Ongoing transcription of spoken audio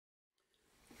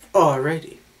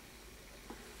Alrighty.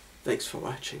 Thanks for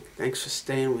watching. Thanks for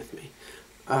staying with me.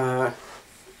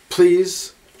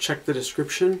 Please check the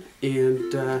description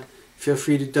and feel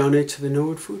free to donate to the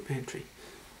Norwood Food Pantry.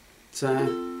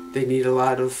 They need a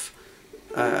lot of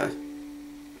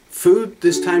food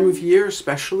this time of year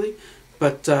especially,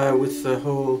 but with the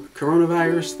whole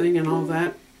coronavirus thing and all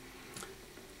that,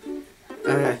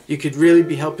 you could really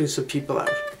be helping some people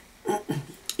out.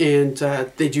 And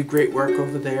they do great work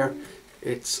over there.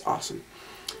 It's awesome.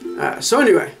 So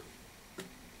anyway,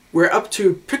 we're up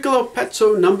to Piccolo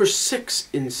Pezzo number 6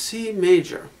 in C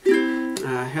major.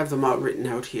 I have them all written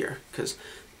out here because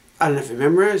I don't have it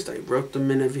memorized. I wrote them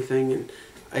and everything, and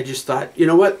I just thought, you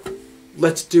know what?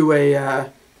 Let's do a. I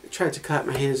tried to clap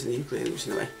my hands in the ukulele, was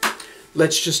in the way.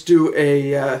 Let's just do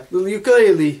a little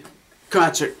ukulele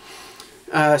concert.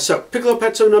 So Piccolo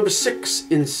Pezzo number 6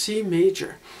 in C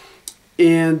major,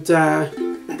 and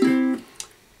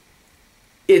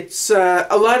it's a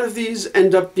lot of these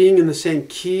end up being in the same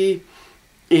key,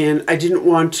 and I didn't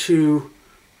want to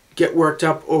get worked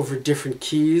up over different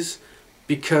keys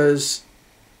because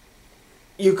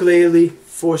ukulele,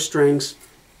 4 strings,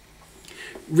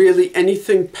 really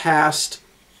anything past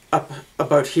up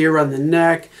about here on the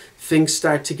neck, things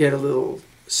start to get a little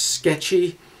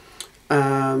sketchy,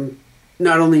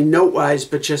 not only note-wise,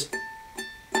 but just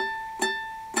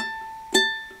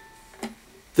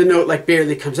the note like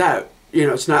barely comes out. You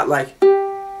know, it's not like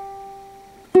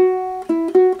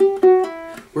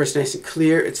where it's nice and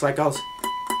clear. It's like all.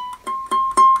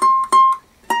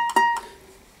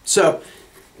 So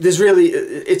there's really,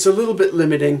 it's a little bit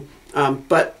limiting,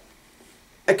 but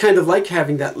I kind of like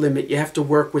having that limit. You have to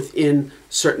work within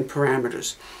certain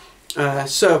parameters.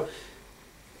 So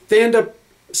they end up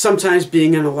sometimes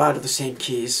being in a lot of the same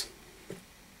keys.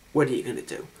 What are you going to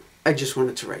do? I just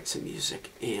wanted to write some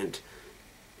music, and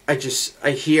I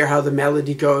hear how the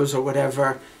melody goes or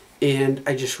whatever, and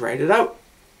I just write it out.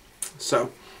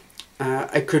 So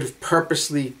I could have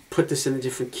purposely put this in a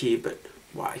different key, but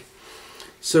why?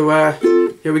 So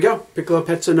here we go. Piccolo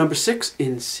Pezzo number 6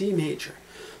 in C major.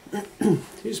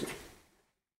 Excuse me.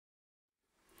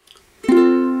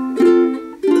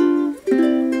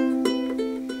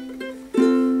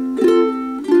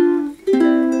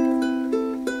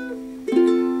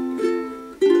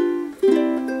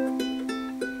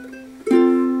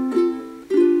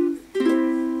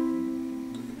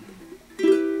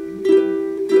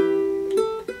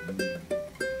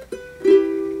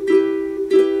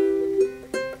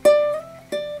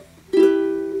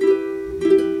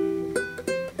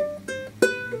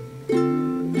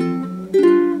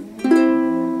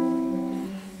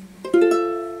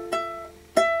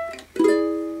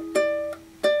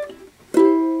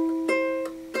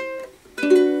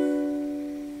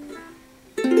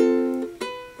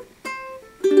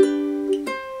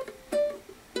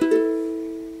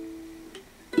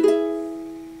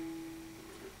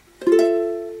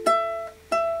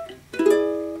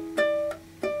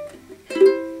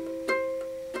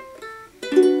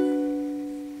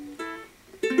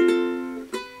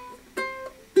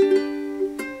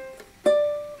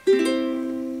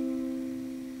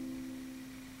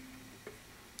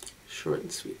 Short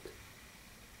and sweet.